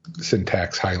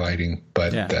syntax highlighting,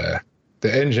 but the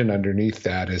engine underneath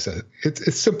that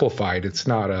it's simplified. It's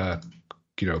not a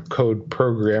code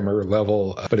programmer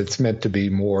level, but it's meant to be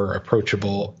more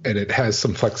approachable, and it has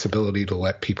some flexibility to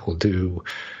let people do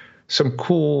some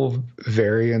cool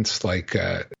variants, like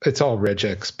it's all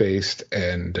regex based,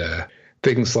 and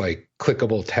things like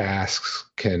clickable tasks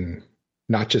can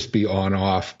not just be on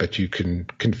off, but you can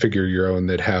configure your own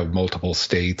that have multiple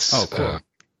states. Oh, cool.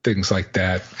 Things like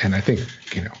that. And I think,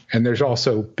 and there's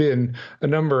also been a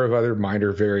number of other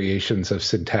minor variations of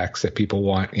syntax that people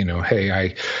want,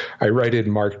 hey, I write in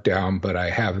Markdown, but I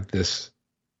have this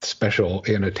special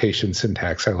annotation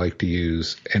syntax I like to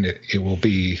use, and it will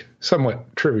be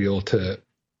somewhat trivial to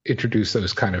introduce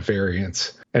those kind of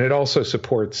variants. And it also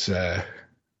supports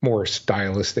more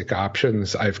stylistic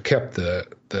options. I've kept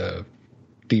the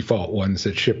default ones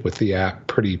that ship with the app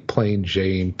pretty plain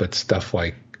Jane, but stuff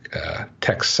like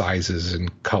text sizes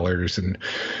and colors and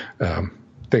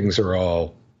things are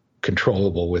all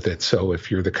controllable with it. So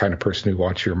if you're the kind of person who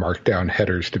wants your Markdown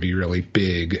headers to be really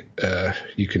big,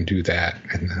 you can do that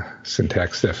in the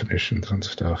syntax definitions and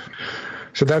stuff.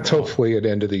 So that's hopefully an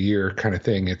end of the year kind of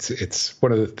thing. It's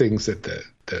one of the things that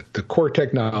the core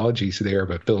technology is there,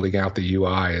 but building out the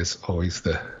UI is always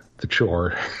the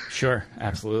chore. Sure,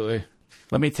 absolutely.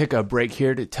 Let me take a break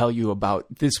here to tell you about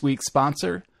this week's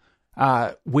sponsor.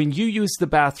 When you use the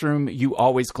bathroom, you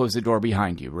always close the door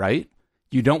behind you, right?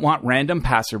 You don't want random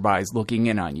passerbys looking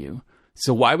in on you.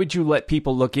 So why would you let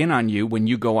people look in on you when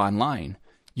you go online?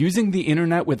 Using the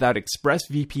internet without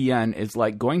ExpressVPN is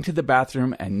like going to the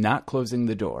bathroom and not closing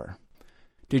the door.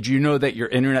 Did you know that your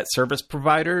internet service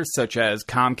provider, such as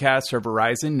Comcast or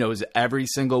Verizon, knows every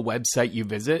single website you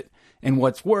visit? And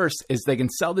what's worse is they can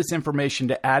sell this information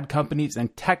to ad companies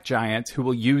and tech giants who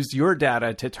will use your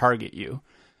data to target you.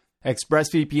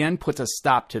 ExpressVPN puts a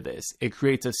stop to this. It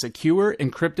creates a secure,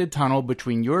 encrypted tunnel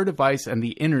between your device and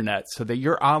the internet so that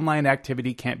your online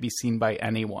activity can't be seen by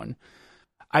anyone.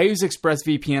 I use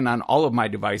ExpressVPN on all of my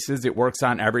devices. It works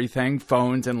on everything,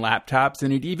 phones and laptops,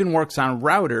 and it even works on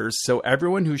routers, so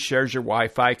everyone who shares your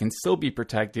Wi-Fi can still be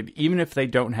protected even if they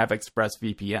don't have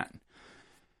ExpressVPN.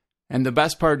 And the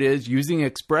best part is, using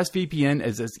ExpressVPN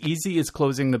is as easy as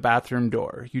closing the bathroom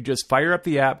door. You just fire up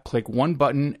the app, click one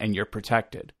button, and you're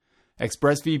protected.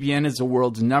 ExpressVPN is the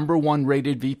world's #1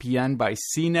 rated VPN by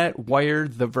CNET,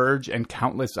 Wired, The Verge, and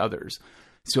countless others.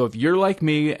 So if you're like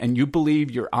me and you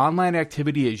believe your online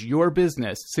activity is your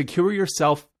business, secure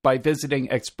yourself by visiting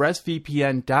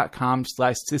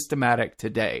expressvpn.com/systematic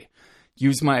today.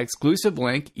 Use my exclusive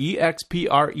link,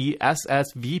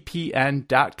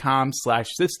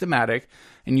 expressvpn.com/systematic,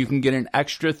 and you can get an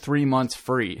extra 3 months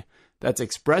free. That's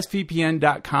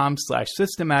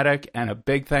expressvpn.com/systematic, and a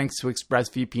big thanks to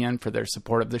ExpressVPN for their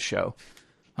support of the show.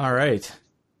 All right.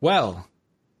 Well,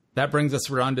 that brings us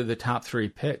around to the top 3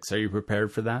 picks. Are you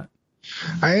prepared for that?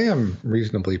 I am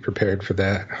reasonably prepared for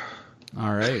that.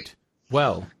 All right.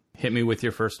 Well, hit me with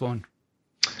your first one.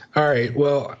 All right.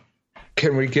 Well,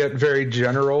 can we get very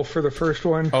general for the first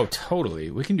one? Oh, totally.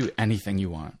 We can do anything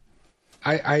you want.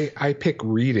 I pick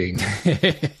reading.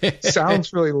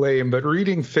 Sounds really lame, but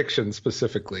reading fiction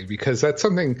specifically, because that's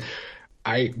something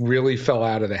I really fell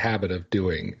out of the habit of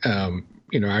doing.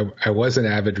 I was an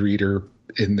avid reader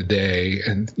in the day,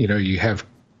 and you have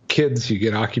kids, you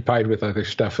get occupied with other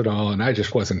stuff and all, and I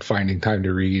just wasn't finding time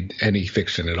to read any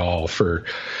fiction at all for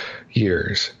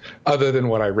years, other than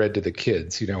what I read to the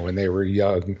kids, when they were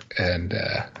young, and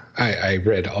I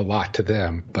read a lot to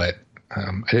them, but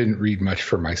I didn't read much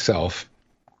for myself.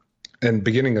 And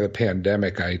beginning of the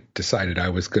pandemic, I decided I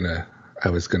was gonna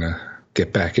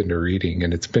get back into reading,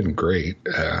 and it's been great.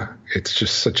 It's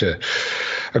just such a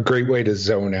great way to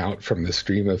zone out from the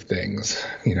stream of things,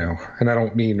 and I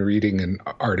don't mean reading an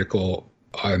article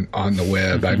on the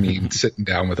web. I mean sitting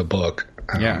down with a book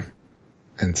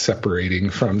and separating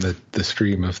from the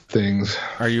stream of things.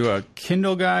 Are you a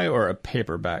Kindle guy or a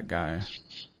paperback guy?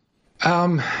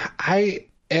 I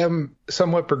am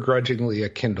somewhat begrudgingly a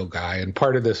Kindle guy, and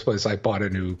part of this was I bought a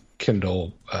new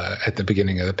Kindle at the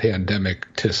beginning of the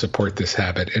pandemic to support this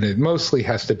habit, and it mostly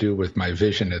has to do with my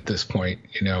vision at this point.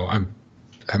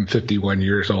 I'm 51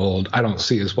 years old. I don't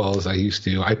see as well as I used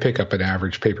to. I pick up an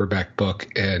average paperback book,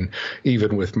 and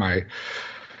even with my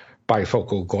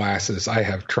bifocal glasses, I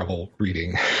have trouble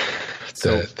reading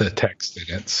the text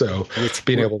in it. So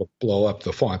being able to blow up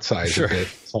the font size a bit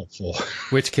is helpful.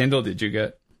 Which Kindle did you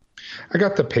get? I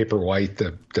got the Paperwhite,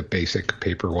 the basic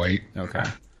Paperwhite. Okay.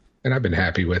 And I've been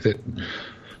happy with it.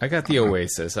 I got the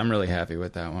Oasis. I'm really happy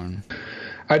with that one.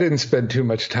 I didn't spend too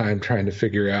much time trying to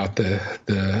figure out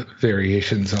the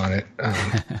variations on it.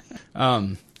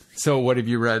 So what have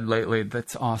you read lately?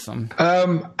 That's awesome.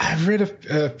 I've read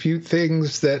a few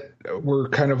things that were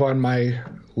kind of on my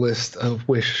list of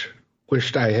wished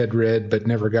I had read but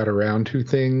never got around to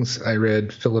things. I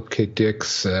read Philip K.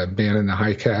 Dick's Man in the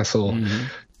High Castle,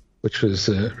 which was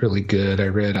really good. I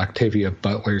read Octavia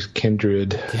Butler's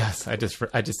Kindred. Yes, I just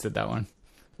did that one,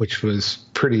 which was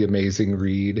pretty amazing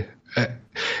read.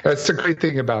 That's the great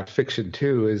thing about fiction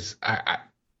too, is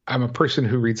I'm a person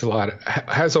who reads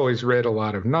has always read a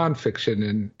lot of nonfiction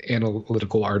and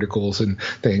analytical articles and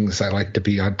things. I like to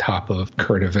be on top of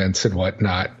current events and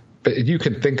whatnot. But you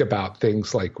can think about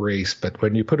things like race, but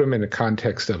when you put them in a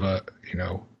context of a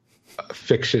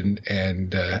fiction,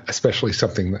 and especially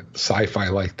something sci-fi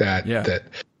like that, that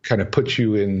kind of puts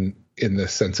you in the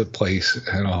sense of place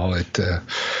and all, it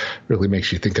really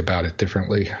makes you think about it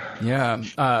differently.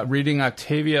 Yeah. Reading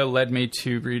Octavia led me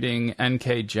to reading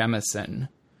N.K. Jemisin,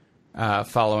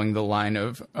 following the line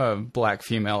of Black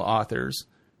female authors.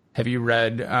 Have you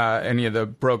read any of the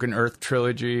Broken Earth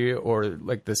trilogy or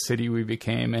like The City We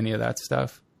Became, any of that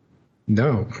stuff?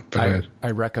 No, but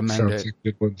I recommend it. Sounds like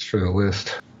good ones for the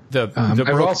list.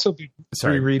 I've also been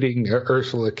rereading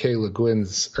Ursula K. Le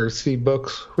Guin's Earthsea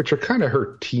books, which are kind of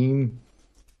her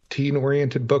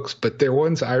teen-oriented books, but they're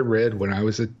ones I read when I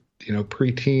was a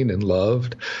preteen and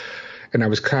loved, and I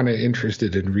was kind of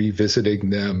interested in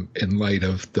revisiting them in light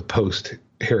of the post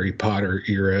Harry Potter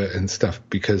era and stuff,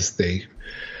 because they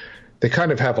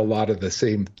kind of have a lot of the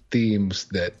same themes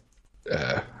that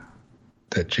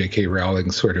J.K.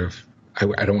 Rowling sort of,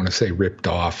 I don't want to say ripped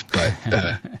off, but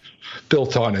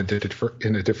built on it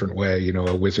in a different way.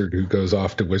 A wizard who goes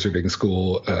off to wizarding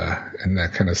school and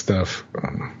that kind of stuff.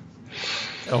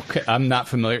 Okay, I'm not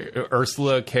familiar.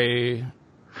 Ursula K.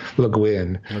 Le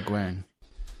Guin.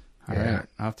 All right,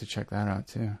 I'll have to check that out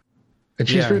too. And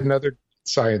she's written other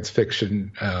science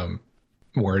fiction,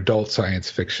 more adult science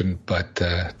fiction, but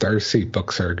Darcy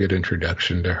books are a good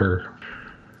introduction to her.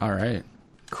 All right,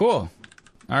 cool.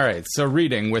 All right, so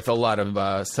reading with a lot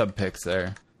of sub-picks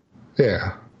there.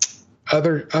 Yeah.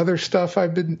 Other stuff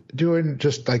I've been doing,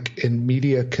 just like in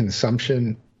media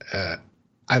consumption,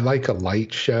 I like a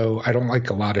light show. I don't like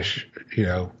a lot of,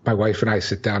 my wife and I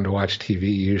sit down to watch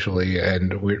TV usually,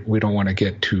 and we don't want to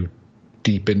get too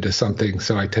deep into something,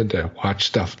 so I tend to watch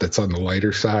stuff that's on the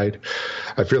lighter side.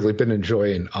 I've really been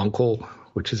enjoying Uncle,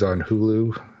 which is on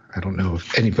Hulu. I don't know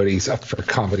if anybody's up for a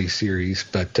comedy series,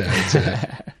 but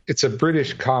it's a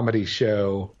British comedy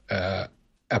show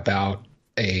about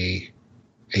a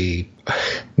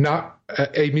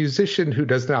musician who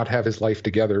does not have his life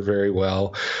together very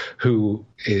well, who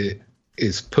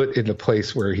is put in a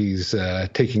place where he's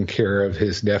taking care of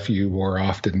his nephew more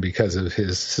often because of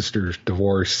his sister's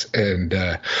divorce, and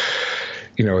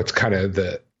it's kind of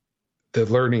the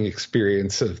learning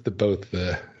experience of both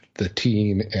the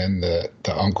teen and the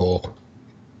uncle,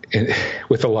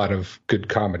 with a lot of good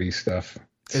comedy stuff.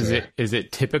 Is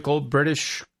it typical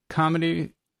British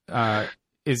comedy?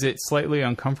 Is it slightly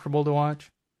uncomfortable to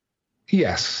watch?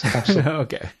 Yes, absolutely.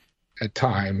 Okay. At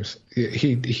times,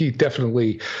 he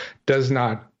definitely does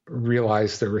not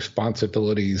realize the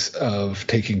responsibilities of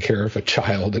taking care of a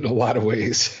child in a lot of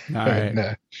ways,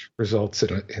 and results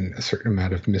in a certain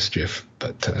amount of mischief.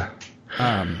 But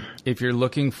if you're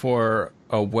looking for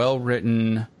a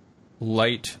well-written,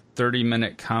 light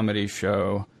 30-minute comedy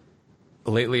show,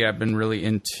 lately I've been really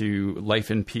into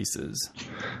Life in Pieces.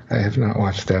 I have not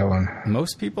watched that one.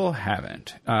 Most people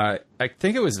haven't. I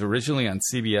think it was originally on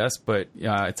CBS, but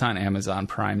it's on Amazon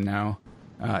Prime now.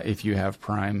 If you have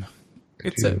Prime,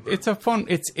 it's a fun.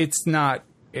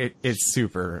 It's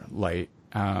super light.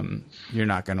 You're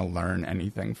not going to learn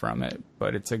anything from it,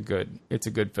 but it's a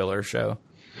good filler show.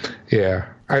 Yeah,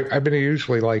 I've been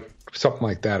usually like something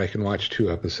like that. I can watch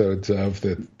 2 episodes of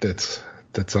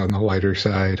that's on the lighter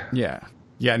side. Yeah.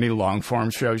 Any long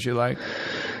form shows you like?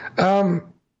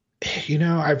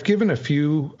 I've given a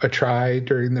few a try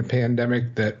during the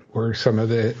pandemic that were some of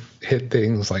the hit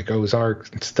things like Ozark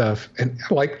and stuff, and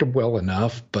I liked them well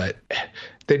enough, but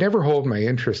they never hold my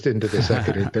interest into the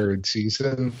second and third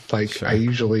season. Like, sure. I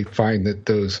usually find that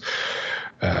those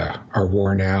are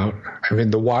worn out. I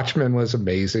mean, The Watchmen was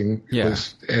amazing. Yeah.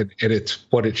 And it's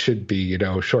what it should be,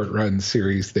 short run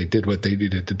series. They did what they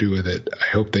needed to do with it. I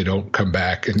hope they don't come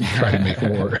back and try to make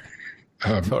more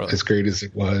totally. As great as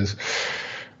it was.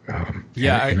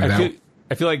 I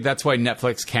feel like that's why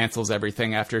Netflix cancels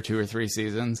everything after 2 or 3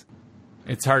 seasons.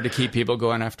 It's hard to keep people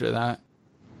going after that.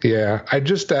 Yeah, I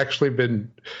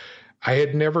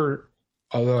had never,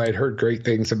 although I'd heard great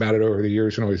things about it over the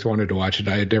years and always wanted to watch it,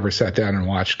 I had never sat down and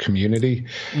watched Community.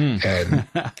 And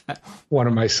one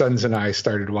of my sons and I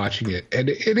started watching it. And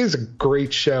it is a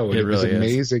great show. And it really was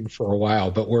amazing for a while,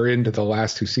 but we're into the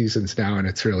last 2 seasons now, and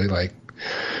it's really like,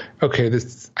 okay,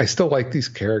 I still like these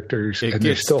characters, and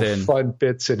there's still fun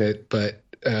bits in it, but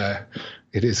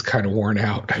it is kind of worn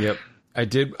out. Yep. I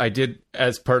did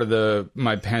as part of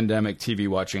my pandemic TV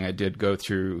watching, I did go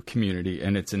through Community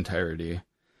in its entirety,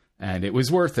 and it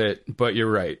was worth it. But you're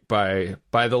right. By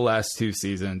the last 2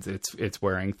 seasons, it's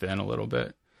wearing thin a little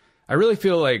bit. I really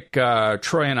feel like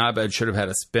Troy and Abed should have had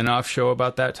a spin-off show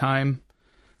about that time,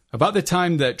 about the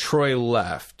time that Troy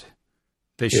left.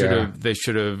 They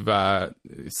should have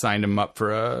signed him up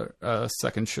for a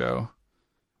second show.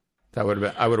 I would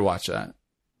have watched that.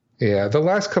 Yeah, the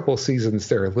last couple of seasons,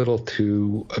 they're a little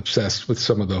too obsessed with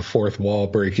some of the fourth wall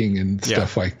breaking and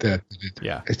stuff like that.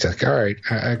 It's like, all right,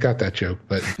 I got that joke,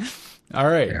 but all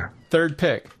right, yeah. Third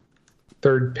pick.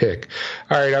 All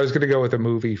right, I was going to go with a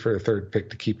movie for a third pick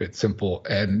to keep it simple,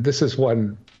 and this is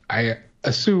one I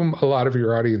assume a lot of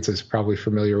your audience is probably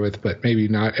familiar with, but maybe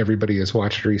not everybody has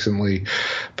watched recently.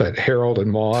 But Harold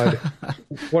and Maude,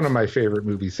 one of my favorite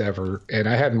movies ever, and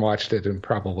I hadn't watched it in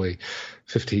probably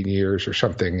 15 years or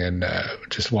something, and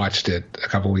just watched it a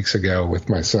couple weeks ago with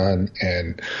my son,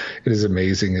 and it is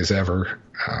amazing as ever.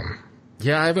 I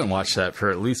haven't watched that for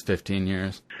at least 15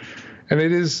 years. And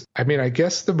it is, I mean, I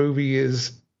guess the movie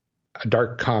is a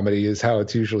dark comedy is how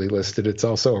it's usually listed. It's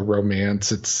also a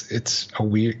romance. It's a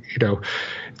weird,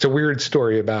 it's a weird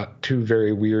story about 2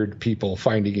 very weird people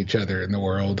finding each other in the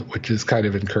world, which is kind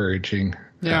of encouraging.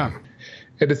 Yeah.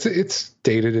 And it's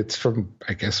dated. It's from,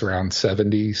 I guess, around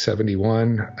 70,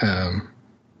 71.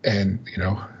 And,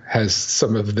 has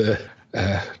some of the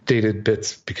dated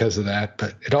bits because of that,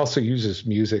 but it also uses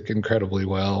music incredibly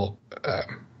well.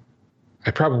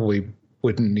 I probably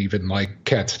wouldn't even like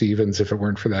Cat Stevens if it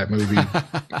weren't for that movie,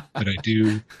 but I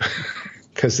do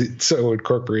because it's so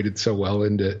incorporated so well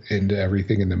into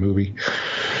everything in the movie.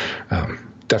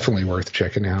 Definitely worth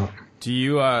checking out. Do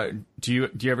you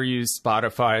ever use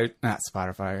Spotify? Not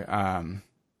Spotify.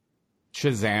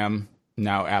 Shazam,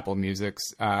 now Apple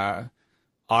Music's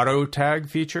auto tag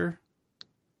feature?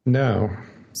 No.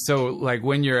 So like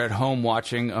when you're at home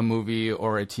watching a movie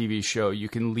or a TV show, you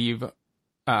can leave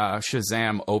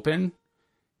Shazam open,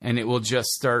 and it will just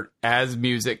start as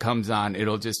music comes on.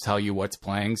 It'll just tell you what's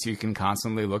playing, so you can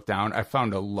constantly look down. I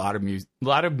found a lot of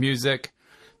music,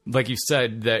 like you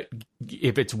said, that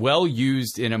if it's well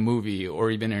used in a movie or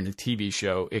even in a TV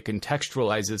show, it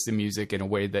contextualizes the music in a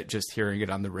way that just hearing it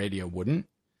on the radio wouldn't.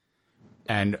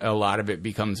 And a lot of it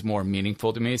becomes more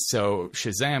meaningful to me. So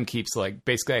Shazam keeps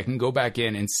basically I can go back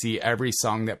in and see every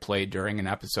song that played during an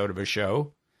episode of a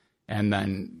show. And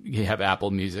then you have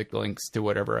Apple Music links to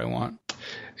whatever I want.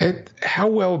 And how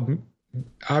well,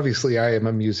 obviously I am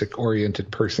a music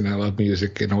oriented person. I love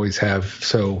music and always have.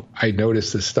 So I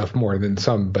notice this stuff more than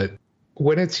some, but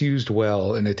when it's used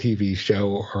well in a TV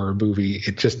show or a movie,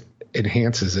 it just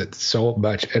enhances it so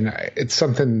much. And it's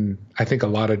something I think a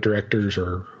lot of directors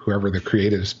or whoever the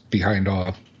creatives behind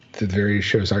all the various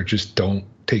shows are just don't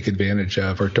take advantage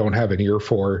of or don't have an ear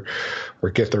for or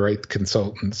get the right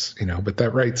consultants, but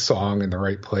that right song in the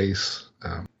right place.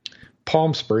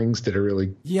 Palm Springs did a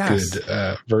really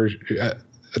good version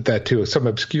that too. Some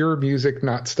obscure music,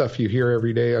 not stuff you hear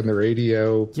every day on the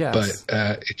radio, but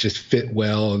it just fit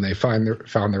well, and they found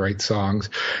the right songs,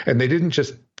 and they didn't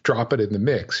just drop it in the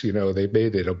mix. They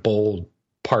made it a bold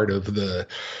part of the,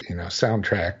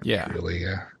 soundtrack. Yeah. Really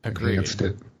Agreed. enhanced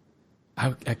it.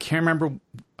 I can't remember.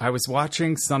 I was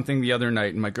watching something the other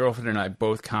night, and my girlfriend and I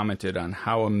both commented on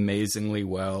how amazingly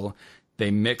well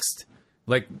they mixed.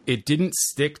 Like, it didn't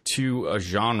stick to a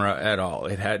genre at all.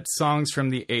 It had songs from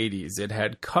the 80s. It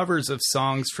had covers of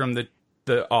songs from the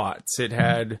aughts. It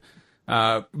had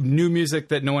new music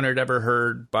that no one had ever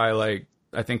heard by, like,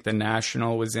 I think The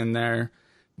National was in there.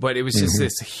 But it was just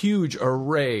this huge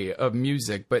array of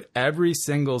music. But every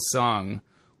single song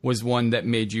was one that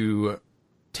made you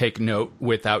take note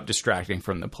without distracting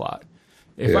from the plot.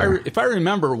 If I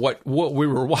remember what we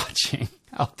were watching,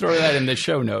 I'll throw that in the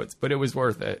show notes, but it was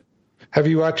worth it. Have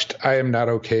you watched I Am Not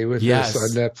Okay With This on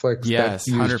Netflix? Yes,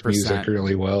 that used 100%. Music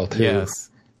really well, too.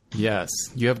 Yes.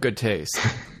 You have good taste.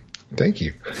 Thank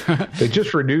you. They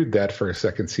just renewed that for a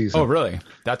second season. Oh, really?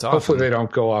 That's awesome. Hopefully they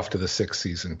don't go off to the 6th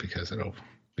season because it'll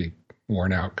be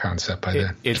worn out concept by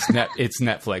then. It's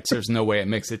Netflix. There's no way it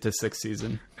makes it to 6th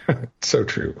season. So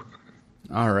true.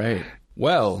 All right.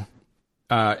 Well,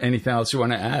 anything else you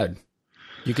want to add?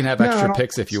 You can have extra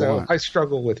picks if you want. I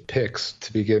struggle with picks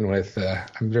to begin with.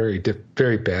 I'm very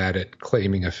bad at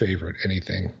claiming a favorite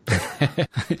anything.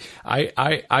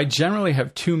 I generally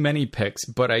have too many picks,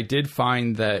 but I did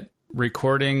find that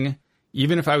recording,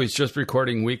 even if I was just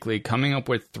recording weekly, coming up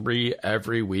with 3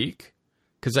 every week,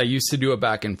 because I used to do a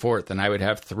back and forth, and I would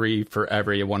have 3 for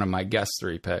every one of my guest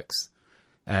 3 picks,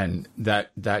 and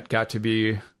that got to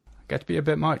be a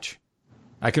bit much.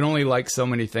 I can only like so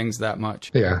many things that much.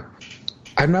 Yeah.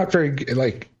 I'm not very,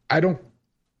 I don't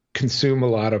consume a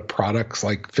lot of products,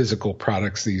 like physical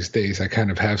products these days. I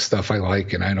kind of have stuff I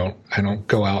like, and I don't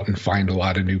go out and find a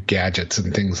lot of new gadgets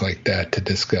and things like that to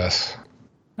discuss.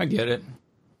 I get it.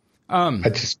 I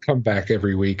just come back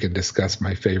every week and discuss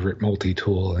my favorite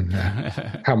multi-tool and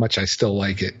how much I still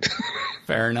like it.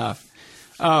 Fair enough.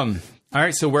 All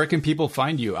right. So where can people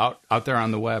find you out there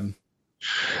on the web?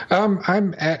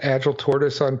 I'm at Agile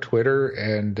Tortoise on Twitter,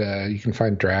 and you can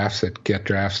find drafts at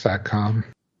getdrafts.com.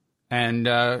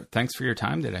 And thanks for your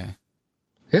time today.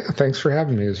 Yeah, thanks for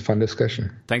having me. It was a fun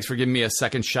discussion. Thanks for giving me a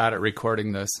second shot at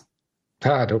recording this.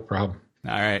 No problem.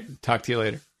 All right. Talk to you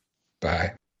later.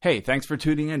 Bye. Hey, thanks for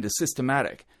tuning in to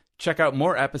Systematic. Check out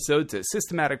more episodes at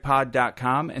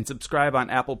systematicpod.com and subscribe on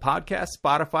Apple Podcasts,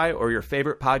 Spotify, or your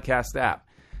favorite podcast app.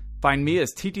 Find me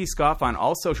as TT Scoff on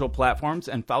all social platforms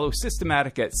and follow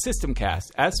Systematic at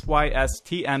Systemcast,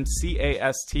 SYSTMCAST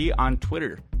on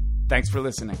Twitter. Thanks for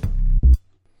listening.